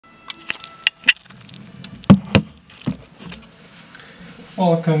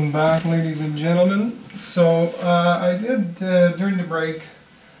Welcome back, ladies and gentlemen. So I did, during the break,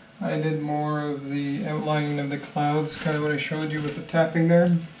 I did more of the outlining of the clouds, kind of what I showed you with the tapping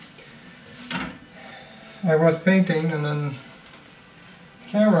there. I was painting and then the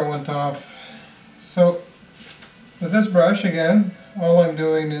camera went off. So with this brush again, all I'm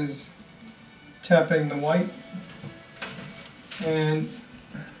doing is tapping the white and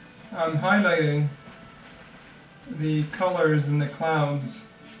I'm highlighting the colors in the clouds.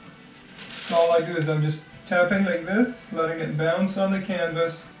 So all I do is I'm just tapping like this, letting it bounce on the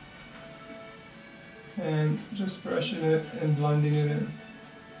canvas and just brushing it and blending it in.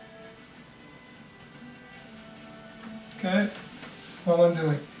 Okay, that's all I'm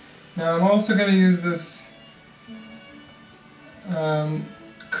doing. Now I'm also going to use this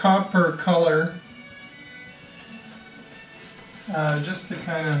copper color just to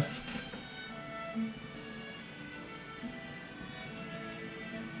kind of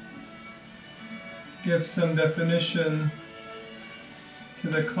give some definition to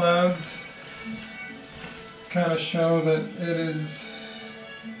the clouds, kind of show that it is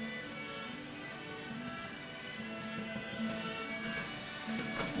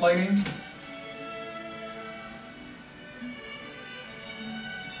lighting.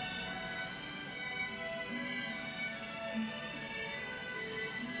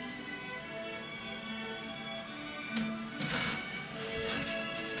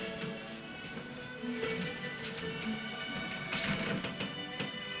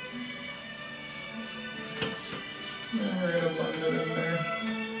 And we're going to blend it in there.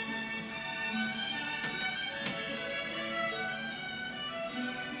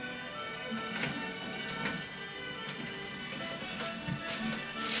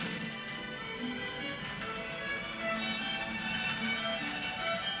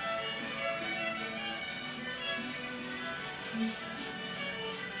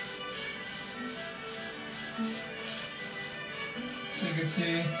 So you can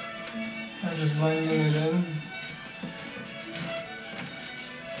see I'm just blending it in.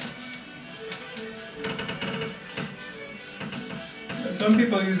 Some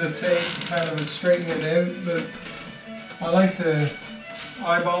people use a tape kind of to straighten it out, but I like to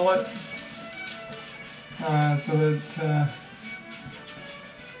eyeball it so that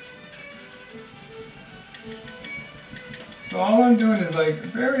so all I'm doing is like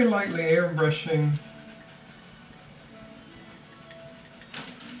very lightly airbrushing,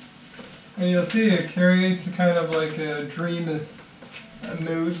 and you'll see it creates a kind of like a dream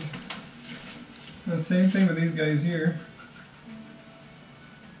mood. And same thing with these guys here.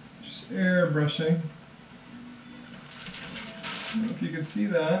 Airbrushing. If you can see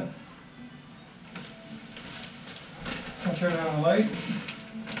that, I'll turn on the light.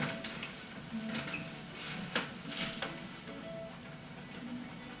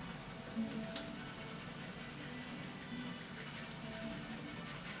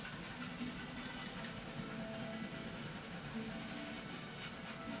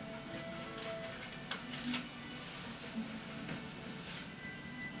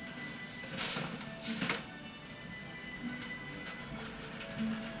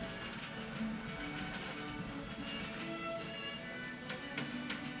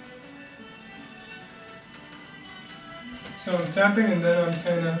 So I'm tapping and then I'm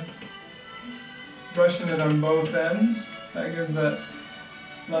kind of brushing it on both ends. That gives that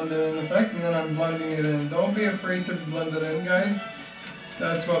blended in effect, and then I'm blending it in. Don't be afraid to blend it in, guys.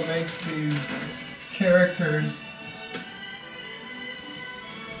 That's what makes these characters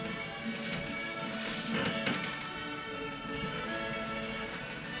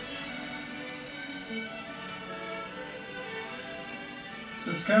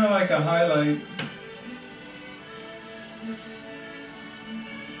so it's kind of like a highlight.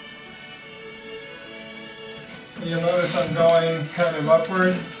 You'll notice I'm going kind of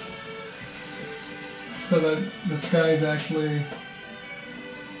upwards so that the sky is actually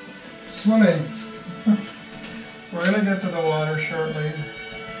swimming. We're going to get to the water shortly.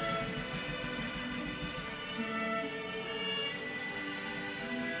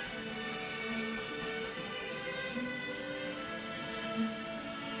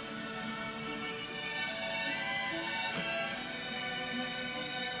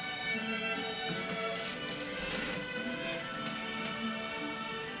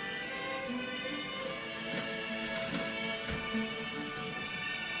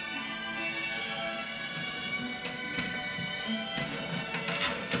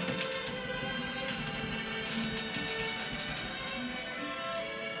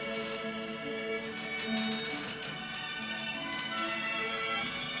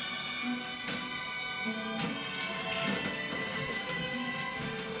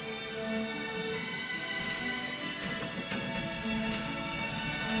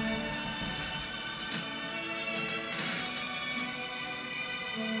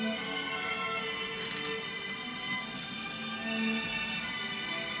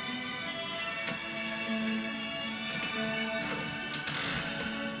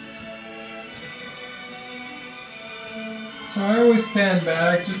 always stand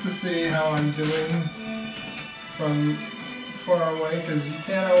back just to see how I'm doing from far away, because you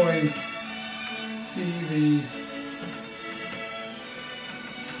can't always see the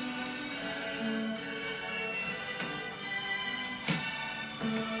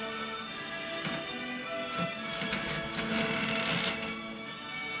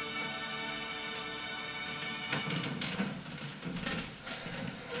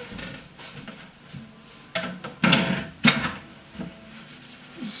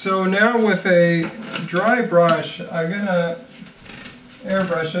So now with a dry brush, I'm gonna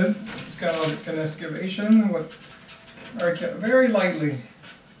airbrush it. It's got like an excavation with very lightly.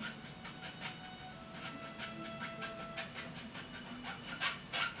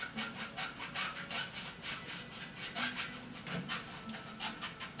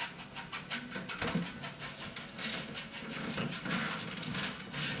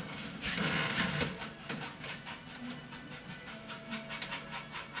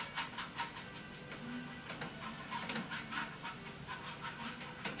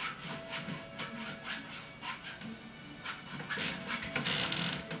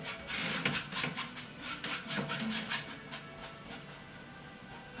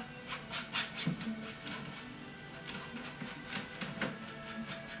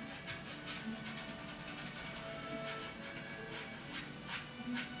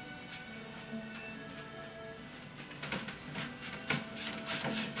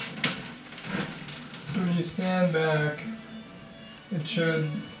 When you stand back, it should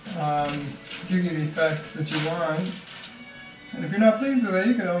give you the effects that you want. And if you're not pleased with it,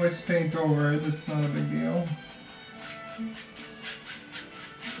 you can always paint over it. It's not a big deal.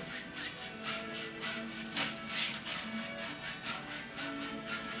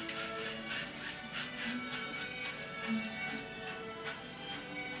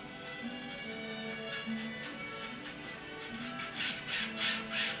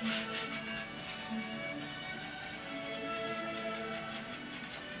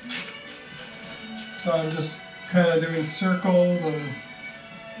 So I'm just kind of doing circles and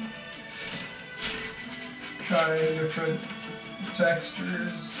trying different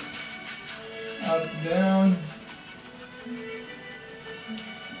textures, up, down.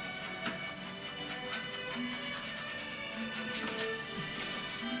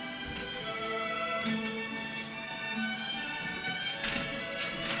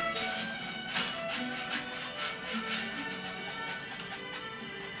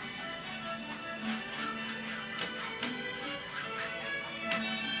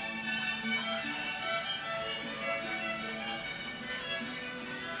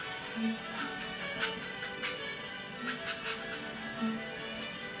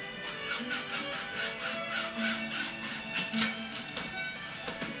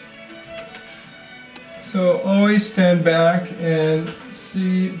 So always stand back and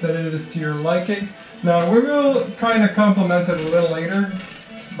see that it is to your liking. Now we will kind of complement it a little later,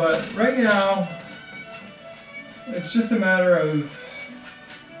 but right now it's just a matter of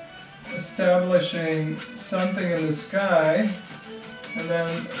establishing something in the sky, and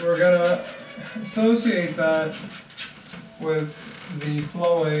then we're going to associate that with the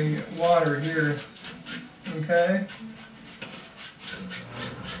flowing water here. Okay?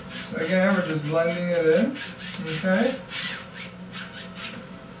 So again, we're just blending it in, okay?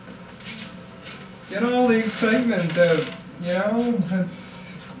 Get all the excitement out, you know?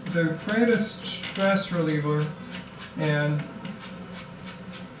 It's the greatest stress reliever, and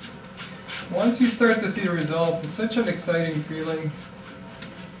once you start to see the results, it's such an exciting feeling.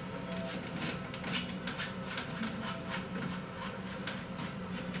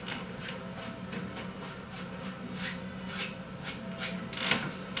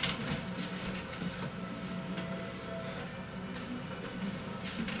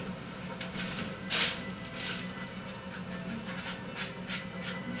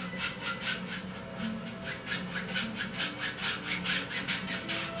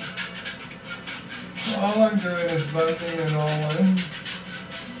 All I'm doing is blending it all in.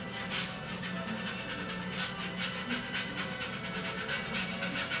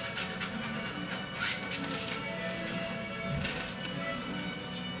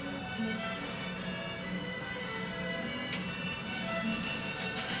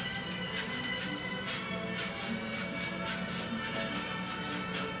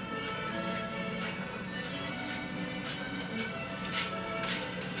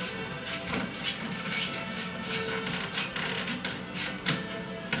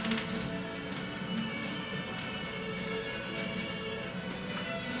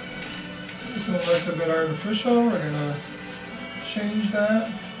 So that's a bit artificial. We're going to change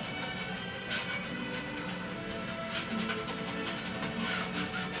that.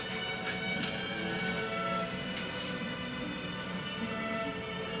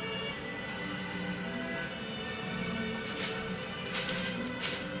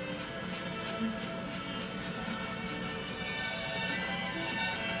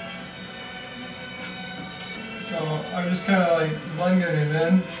 So I'm just kind of like blending it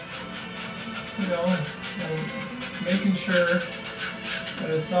in, you know, and making sure that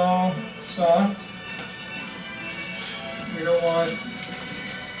it's all soft. We don't want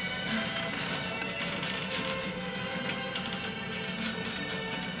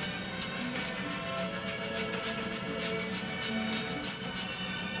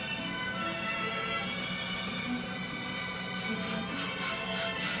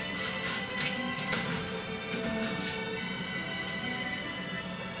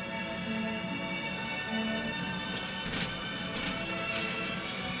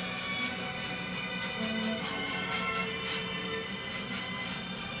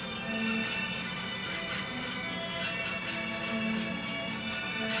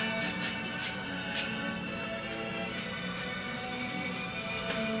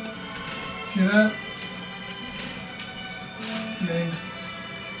see that? Makes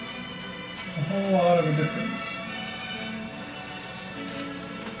a whole lot of a difference.